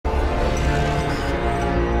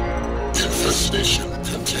Station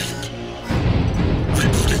contained.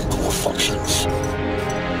 Rebooting core functions.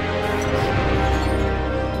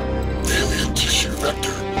 Alien tissue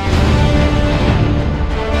vector.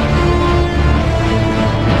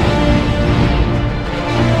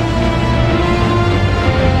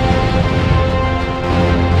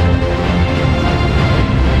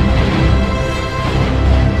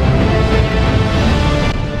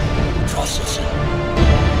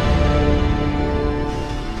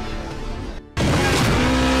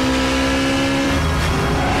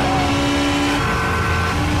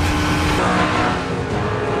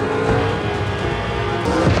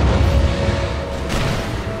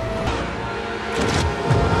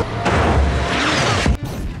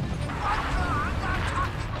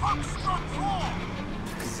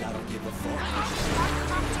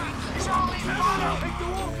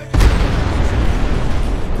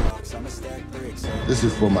 This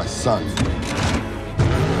is for my son.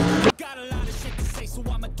 Got a lot of shit to say, so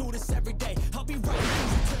I'ma do this every day. I'll be writing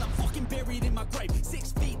things until I'm fucking buried in my grave.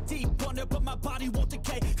 6 feet deep under, but my body won't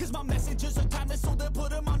decay. Cause my messages are timeless, so they'll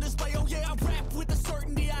put them on display. Oh yeah, I rap with a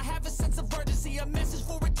certainty. I have a sense of urgency. A message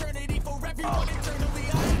for eternity, for everyone eternally.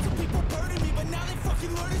 I had some people burden me, but now they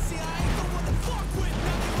fucking learn to see I ain't the one to fuck with.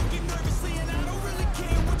 Now they looking nervously, and I don't really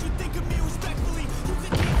care what you think of me respectfully. You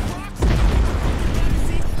can keep rocks, you can make a fucking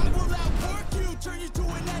magazine. I will outwork you, turn you to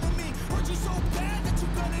an enemy. Hurt you so bad that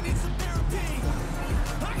you're gonna need some therapy.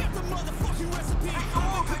 I got the motherfucking recipe.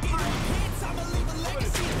 I'm cooking up hits, I'ma leave a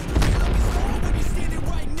legacy. You feel like it's small when you're standing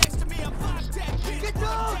right next to me. I'm 5'10", bitch, Get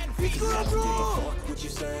down! 10 feet. Fuck what you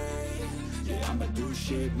say. Yeah, I'ma do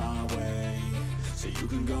shit my way. So you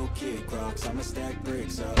can go kick rocks, I'ma stack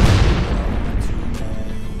bricks up to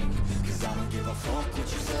make. Cause I don't give a fuck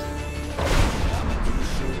what you say. Yeah, I'ma do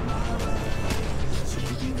shit my way. So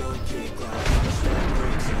you can go kick rocks, I'ma stack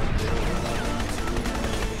bricks up to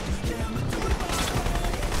make. Yeah, I'ma do it my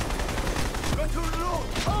way. Go to the road!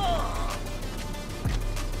 Oh!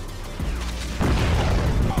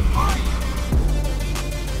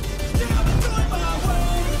 Yeah, I'ma do it my way.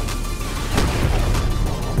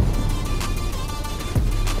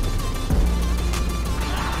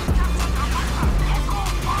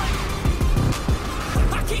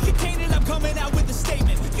 I can't contain it, I'm coming out with a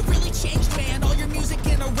statement. You really changed, man, all your music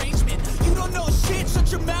and arrangement. You don't know shit, shut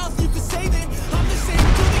your mouth, you can save it. I'm the same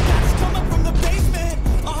dude that got us come up from the basement.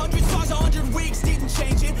 100 songs, 100 weeks, didn't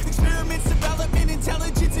change it. Experiments, development,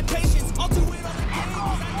 intelligence, and patience. I'll do it on the game, 'cause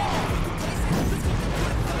I never be complacent.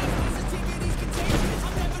 Sensitivity's contagious.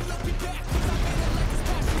 I'm never looking back, 'cause I made it like it's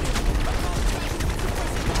passionate. My most passionate,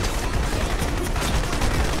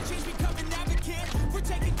 change, become an advocate. For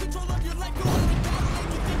taking control of your life, go on and battle it.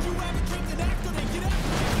 You think you have a dream, then act on it. Get out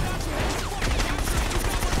your head, fucking capture it. You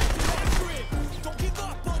got what I can after it. Don't give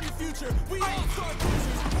up on your future. We all start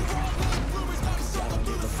losers. We're all little bloomers, gotta struggle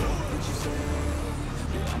through the sewers. What you say?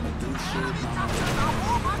 Yeah, I'ma do shit my way.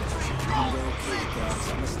 So you can go kick rocks,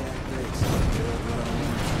 I'ma stack bricks up to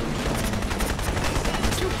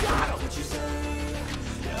You got him! what you say?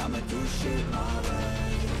 Yeah, I'ma do shit my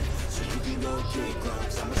way. So you can go kick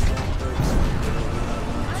rocks, I'ma stack bricks up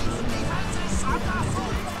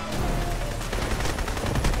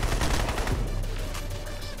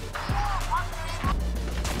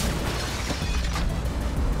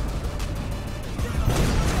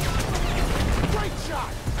Great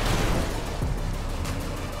shot!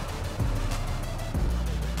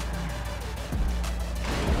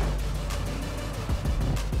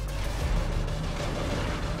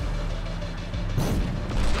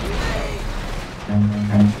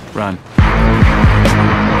 Run.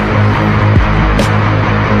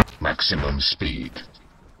 Maximum speed.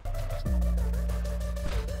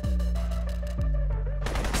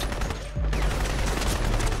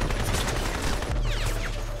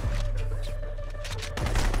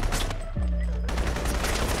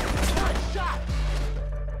 Nice shot!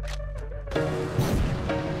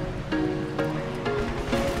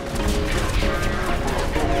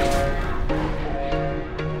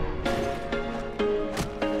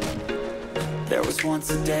 There was once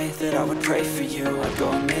a day that I would pray for you. I'd go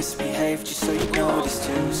and misbehave just so you noticed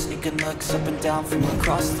too. Sneaking looks up and down from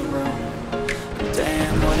across the room.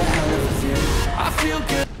 Damn, what a hell of a view. I feel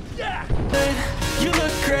good. Yeah! You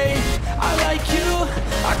look great, I like you,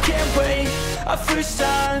 I can't wait. A first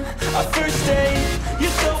time, a first date.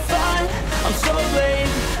 You're so fine, I'm so late.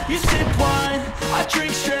 You sip wine, I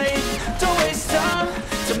drink straight. Don't waste time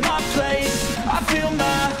to my place. I feel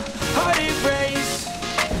my heart erase.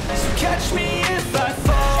 So catch me if I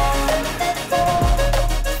fall.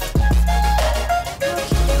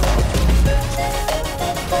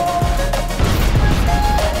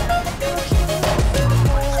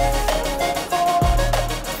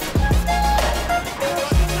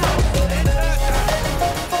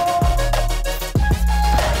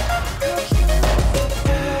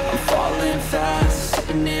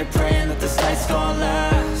 praying that this night's gonna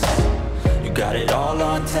last. You got it all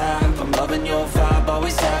on tap, I'm loving your vibe,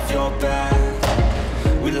 always have your back.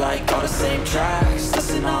 We like all the same tracks,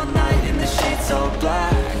 listen all night in the sheets all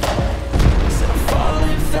black. Said I'm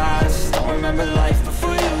falling fast, don't remember life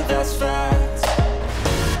before you, that's facts.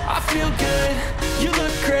 I feel good, you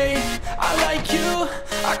look great, I like you,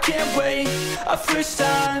 I can't wait. A first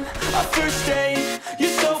time, a first date,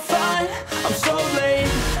 you're so fine, I'm so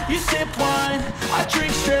late. You sip wine, I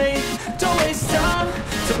drink straight, don't waste time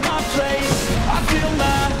to my place. I feel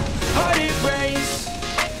my heart erase,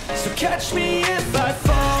 so catch me if I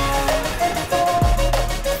fall.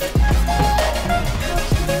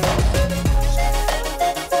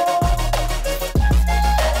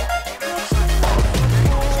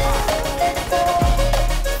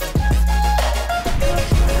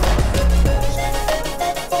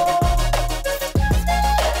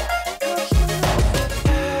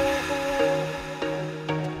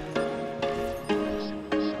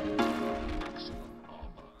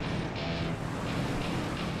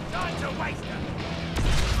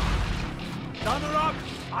 Done her up!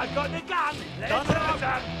 I've got the gun! Done her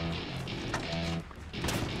up!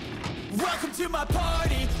 Welcome to my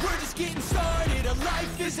party, we're just getting started. A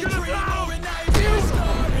life is a dream or a nightmare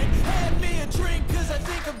started. Hand me a drink cause I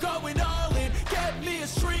think I'm going all in. Get me a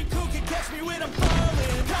shrink who can catch me when I'm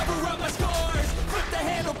falling. Cover up my scars, flip the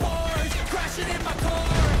handlebars, crashing in my car,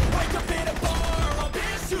 wake up in a bar. I'll be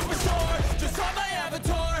a superstar, just on my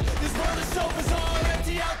avatar. This world is so bizarre,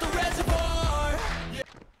 empty out the reservoir.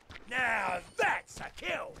 Now that's a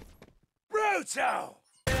kill! Brutal!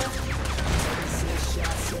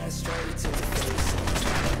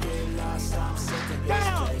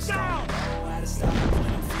 Down! Down!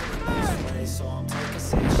 So I'm taking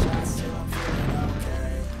 6 shots till I'm feeling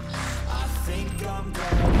okay. I think I'm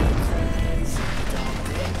going crazy. Don't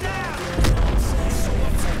think I'm so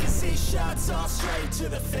I'm taking 6 shots all straight to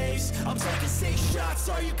the face. I'm taking 6 shots,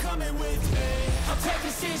 are you coming with me? I'm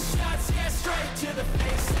taking 6 shots, yeah, straight to the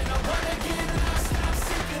face. And I wanna get lost, I'm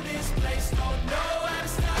sick of this place. Don't know how to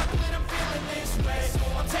stop when I'm feeling this way. So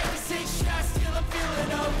I'm taking 6 shots till I'm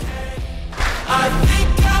feeling okay. I think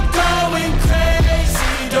I'm going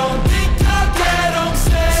crazy. Don't think I'll get on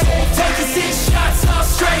stage. So I'm taking 6 shots all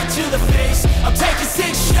straight to the face. I'm taking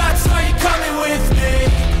 6 shots, are you coming with me?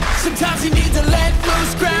 Sometimes you need to let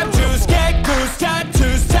loose, grab juice, get goose,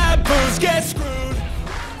 tattoos, taboos, get screwed.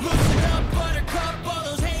 Loosen up, buttercup, all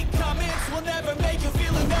those hate comments will never make you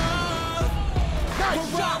feel enough.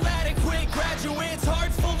 We're all adequate graduates,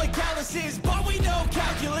 heart full of calluses, but we know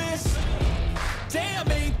calculus. Damn,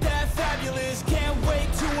 ain't that fabulous? Can't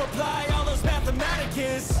wait to apply all those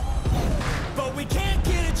mathematicus. But we can't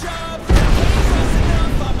get a job, ain't close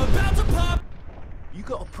enough, I'm about to pop. You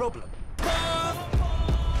got a problem?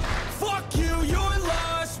 Fuck you, you're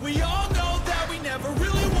lost. We all know that we never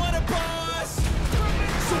really want a boss.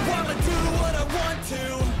 So I'ma do what I want to,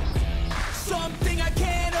 something I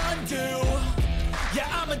can't undo. Yeah,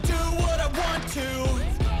 I'ma do what I want to,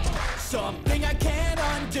 something I can't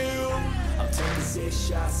undo. I'm taking 6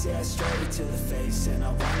 shots, yeah, straight to the face. And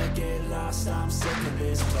I wanna get lost, I'm sick of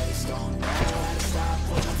this place. Don't know how to stop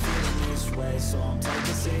when I'm feeling this way. So I'm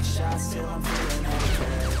taking 6 shots till I'm feeling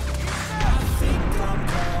okay. I think I'm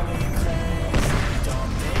going crazy.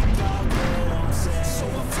 Don't think I'll get on stage. So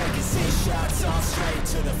I'm taking 6 shots, all straight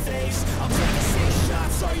to the face. I'm taking 6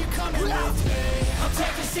 shots, are you coming with me? I'm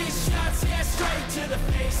taking 6 shots, yeah, straight to the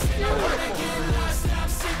face. And I wanna get lost, I'm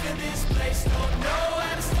sick of this place. Don't know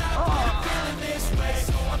how to stop when I'm feeling this way.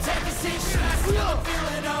 So I'm taking 6 shots, till I'm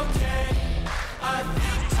feeling okay. I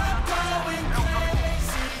think I'm going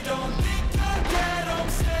crazy. Don't think I'll get on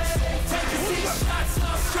stage. Taking 6 shots,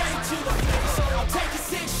 all straight to the face. I'm taking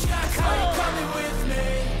 6 shots, are you coming with me?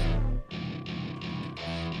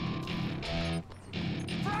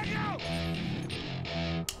 Frag out!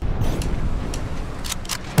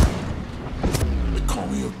 They call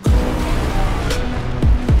me a god.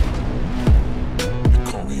 They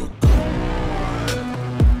call me a god.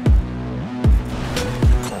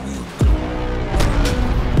 They call me a god.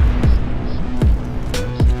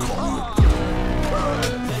 They call me a god.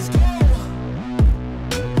 Let's go.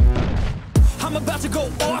 I'm about to go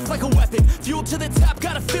off like a weapon. Fuel to the top,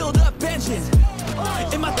 got a filled up engine.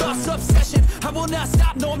 In my thoughts obsession, I will not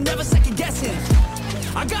stop, no, I'm never second guessing.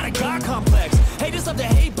 I got a God complex. Haters love to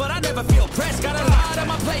hate, but I never feel pressed. Got a lot on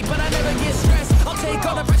my plate, but I never get stressed. I'll take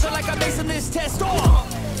all the pressure like I'm acing this test.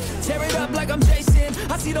 Tear it up like I'm Jason.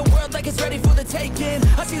 I see the world like it's ready for the taking.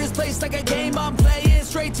 I see this place like a game I'm playing.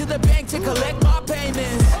 Straight to the bank to collect my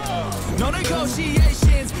payments. No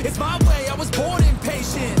negotiations, it's my way, I was born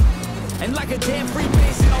impatient. And like a damn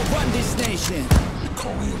Freemason, I'll run this nation.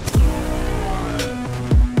 call me a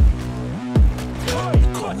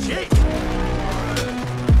Watch it!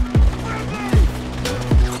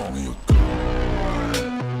 call me a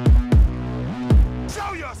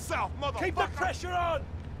Show yourself, motherfucker! Keep the pressure on!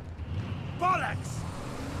 Bollocks!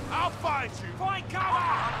 I'll find you! Find cover!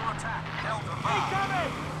 Under attack!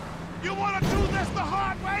 Incoming! You wanna do this the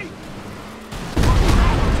hard way?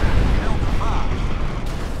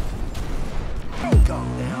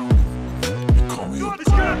 Calm down. call me It's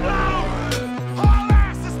gonna blow! Whole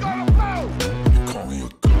ass is gonna blow! call me a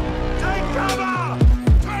Take cover!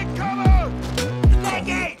 Take cover! Take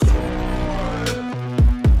it!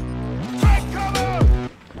 Take cover!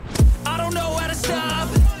 I don't know how to stop.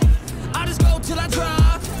 I just go till I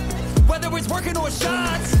drop. Whether it's working or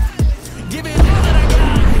shots, give it all that I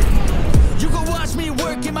got. You can watch me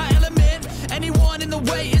work in my element. Anyone in the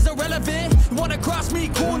way is irrelevant. Wanna cross me,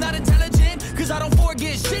 cool, not intelligent. Cause I don't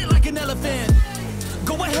forget shit like an elephant.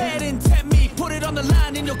 Go ahead and tempt me, put it on the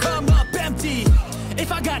line and you'll come up empty.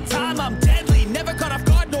 If I got time, I'm deadly. Never caught off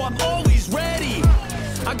guard, no, I'm always ready.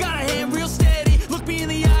 I got a hand real steady. Look me in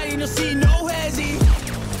the eye and you'll see no hezzy.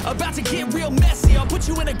 About to get real messy. I'll put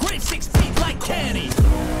you in a grave 6 feet like Kenny.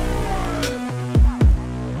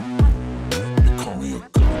 call me a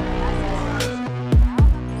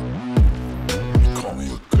call me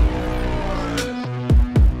a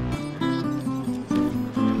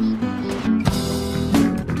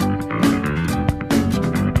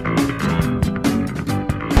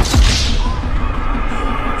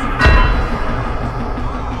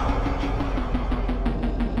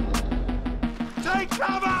Take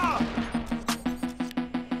cover!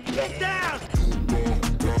 Get down!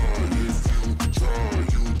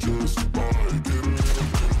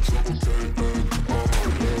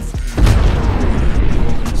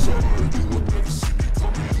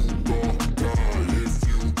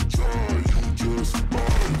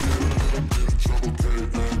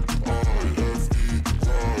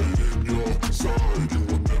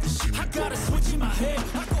 I got a switch in my head.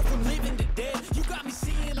 I go from living to dead. You got me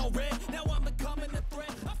seeing all red. Now I'm becoming a threat.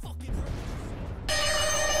 I fucking hurt.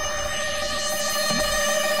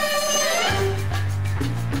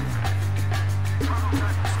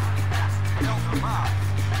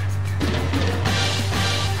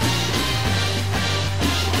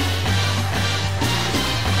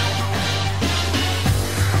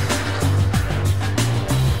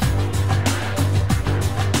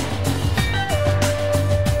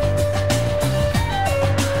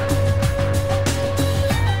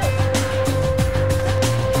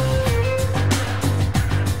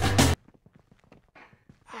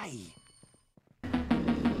 Hey!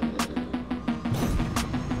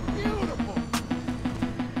 Beautiful!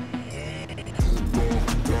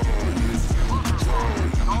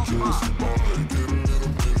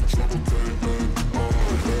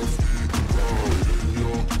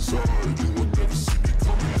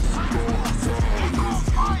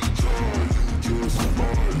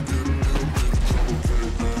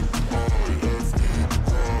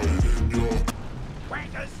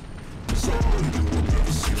 Wankers!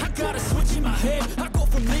 I got a switch in my head. I go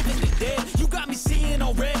from living to dead. You got me seeing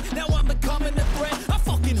all red. Now I'm becoming a threat. I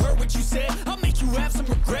fucking heard what you said. I'll make you have some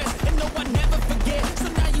regrets. And no, I never forget. So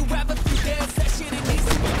now you have a few deaths. That shit, it needs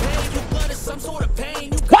to be paid. Your blood is some sort of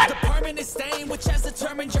pain. You got the permanent stain, which has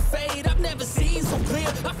determined your fate. I've never seen so clear.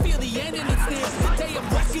 I feel the end and it's near. The day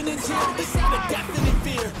of reckoning's here. This ain't a definite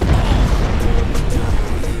fear.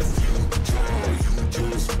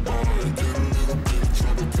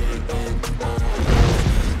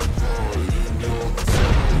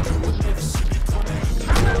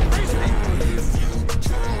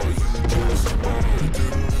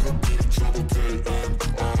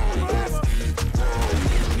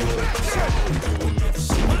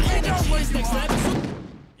 My energy is next level.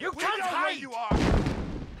 You can't hide! You are!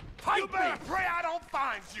 You better pray I don't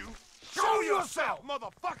find you! Show yourself,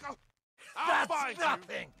 motherfucker! I'll find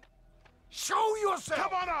nothing. you! Show yourself!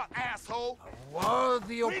 Come on out, asshole!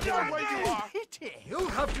 Worthy We know where you are! You'll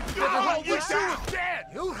have to do No, better you than that. shoot dead!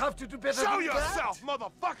 You'll have to do better Show than yourself, that.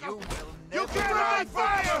 motherfucker! You will You never can't run on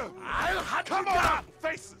fire! I'll hunt Come you on down. out,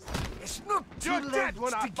 faces! It's not too You're late dead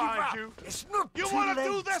when to I give find up. you. It's not You too wanna late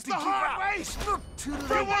do this to the give hard up. way? It's not too late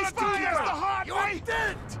You wanna to do give this the up. hard You're way?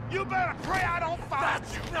 dead. You better pray I don't find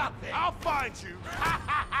That's you! nothing. I'll find you!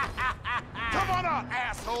 Come on out,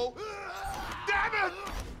 asshole! Damn it!